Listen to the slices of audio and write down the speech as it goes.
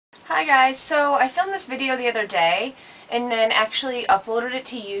Hi guys, so I filmed this video the other day and then actually uploaded it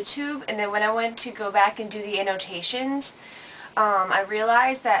to YouTube, and then when I went to go back and do the annotations, I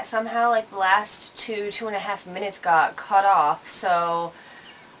realized that somehow like the last 2.5 minutes got cut off, so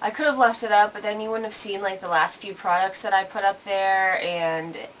I could have left it up, but then you wouldn't have seen like the last few products that I put up there,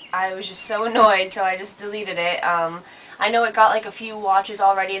 and I was just so annoyed, so I just deleted it. I know it got like a few watches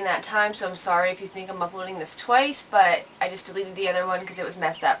already in that time, so I'm sorry if you think I'm uploading this twice, but I just deleted the other one because it was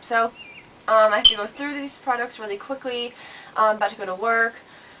messed up. So I have to go through these products really quickly. I'm about to go to work.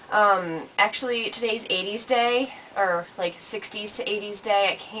 Actually, today's 80s day, or like 60s to 80s day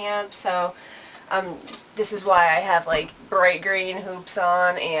at camp, so this is why I have like bright green hoops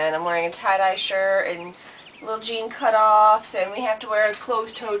on, and I'm wearing a tie-dye shirt and little jean cutoffs, and we have to wear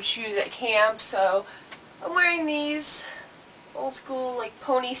closed-toed shoes at camp, so I'm wearing these old school like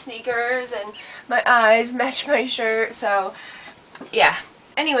pony sneakers, and my eyes match my shirt, so yeah.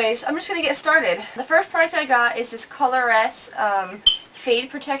 Anyways, I'm just going to get started. The first product I got is this Coloresse Fade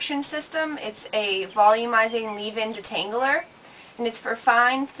Protection System. It's a volumizing leave-in detangler, and it's for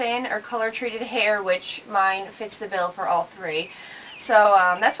fine, thin, or color-treated hair, which mine fits the bill for all three. So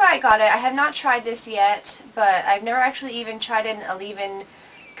that's why I got it. I have not tried this yet, but I've never actually even tried a leave-in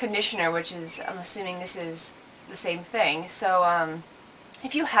conditioner, which is, I'm assuming this is the same thing. So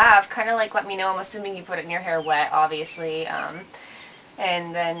if you have, kind of like let me know. I'm assuming you put it in your hair wet, obviously.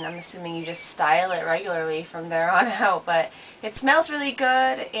 And then I'm assuming you just style it regularly from there on out, but it smells really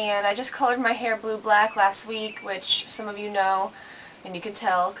good, and I just colored my hair blue-black last week, which some of you know, and you can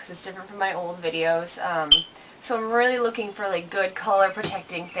tell because it's different from my old videos. So I'm really looking for like good color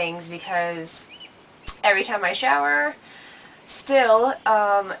protecting things, because every time I shower, still,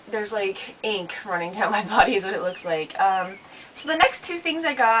 there's like ink running down my body is what it looks like. So the next two things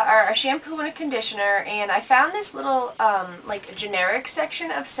I got are a shampoo and a conditioner, and I found this little like generic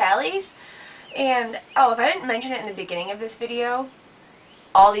section of Sally's, and oh, if I didn't mention it in the beginning of this video,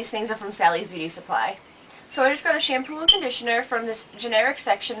 all these things are from Sally's Beauty Supply. So I just got a shampoo and conditioner from this generic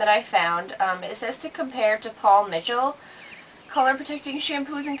section that I found. It says to compare to Paul Mitchell color protecting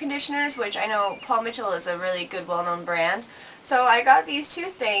shampoos and conditioners, which I know Paul Mitchell is a really good well-known brand. So I got these two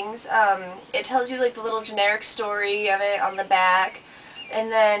things. It tells you like the little generic story of it on the back, and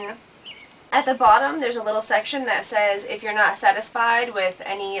then at the bottom there's a little section that says if you're not satisfied with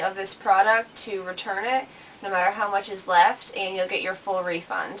any of this product to return it, no matter how much is left, and you'll get your full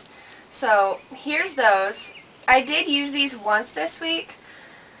refund. So here's those. I did use these once this week,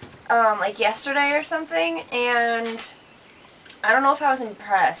 like yesterday or something, and I don't know if I was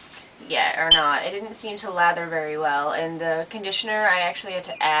impressed yet or not. It didn't seem to lather very well, and the conditioner, I actually had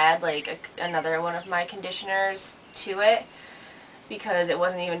to add like another one of my conditioners to it because it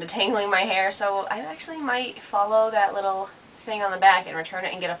wasn't even detangling my hair, so I actually might follow that little thing on the back and return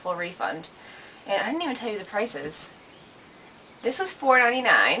it and get a full refund. And I didn't even tell you the prices. This was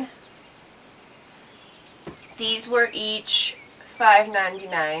 $4.99. These were each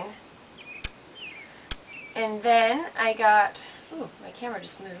 $5.99. And then I got, ooh, my camera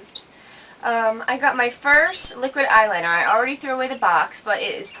just moved. I got my first liquid eyeliner. I already threw away the box, but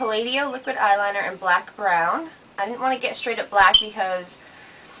it is Palladio liquid eyeliner in black brown. I didn't want to get straight up black because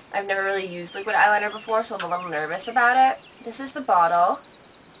I've never really used liquid eyeliner before, so I'm a little nervous about it. This is the bottle.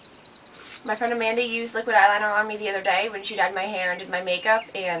 My friend Amanda used liquid eyeliner on me the other day when she dyed my hair and did my makeup,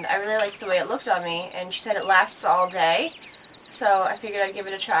 and I really liked the way it looked on me, and she said it lasts all day, so I figured I'd give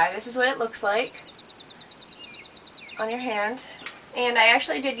it a try. This is what it looks like on your hand, and I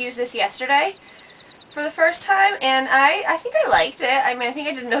actually did use this yesterday for the first time, and I think I liked it. I mean, I think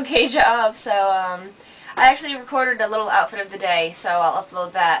I did an okay job. So I actually recorded a little outfit of the day, so I'll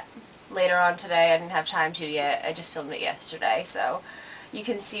upload that later on today. I didn't have time to yet. I just filmed it yesterday, so you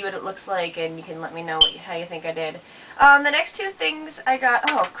can see what it looks like, and you can let me know how you think I did. The next two things I got,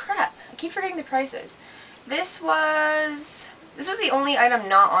 oh crap, I keep forgetting the prices. This was the only item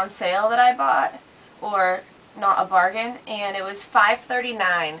not on sale that I bought, or not a bargain, and it was $5.39.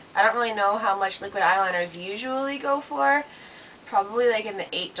 I don't really know how much liquid eyeliners usually go for. Probably like in the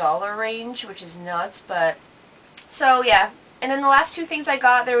 $8 range, which is nuts, but so yeah. And then the last two things I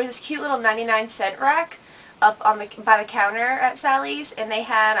got, there was this cute little 99-cent rack up on by the counter at Sally's, and they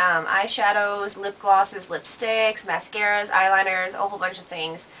had eyeshadows, lip glosses, lipsticks, mascaras, eyeliners, a whole bunch of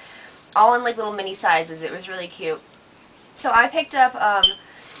things, all in like little mini sizes. It was really cute. So I picked up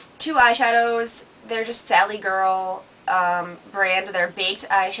two eyeshadows. They're just Sally Girl brand. They're baked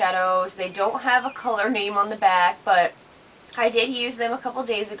eyeshadows. They don't have a color name on the back, but I did use them a couple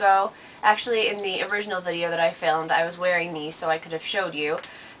days ago. Actually, in the original video that I filmed, I was wearing these, so I could have showed you.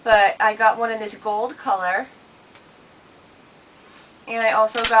 But I got one in this gold color, And I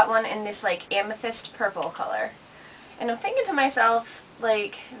also got one in this like amethyst purple color. And I'm thinking to myself,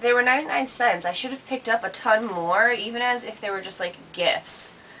 like, they were 99 cents. I should have picked up a ton more, even as if they were just like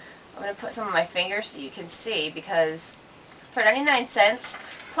gifts. I'm going to put some on my finger so you can see, because for 99 cents,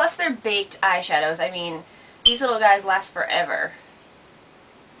 plus they're baked eyeshadows, I mean, these little guys last forever.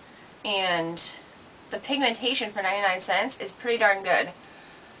 And the pigmentation for 99 cents is pretty darn good.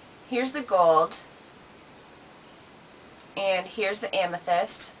 Here's the gold. And here's the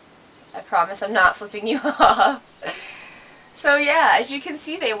amethyst. I promise I'm not flipping you off. So yeah, as you can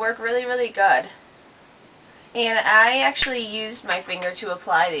see, they work really, really good. And I actually used my finger to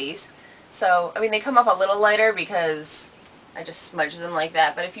apply these. So, I mean, they come off a little lighter because I just smudged them like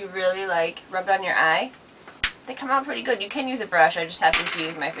that. But if you really, like, rub it on your eye, they come out pretty good. You can use a brush. I just happened to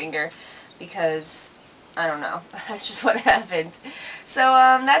use my finger because, I don't know. That's just what happened. So,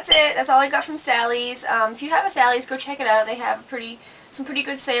 that's it. That's all I got from Sally's. If you have a Sally's, go check it out. They have some pretty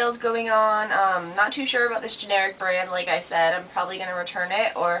good sales going on. Not too sure about this generic brand. Like I said, I'm probably going to return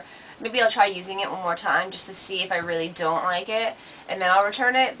it, or maybe I'll try using it one more time just to see if I really don't like it, and then I'll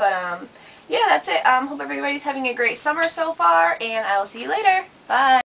return it. But, yeah, that's it. Hope everybody's having a great summer so far, and I will see you later. Bye!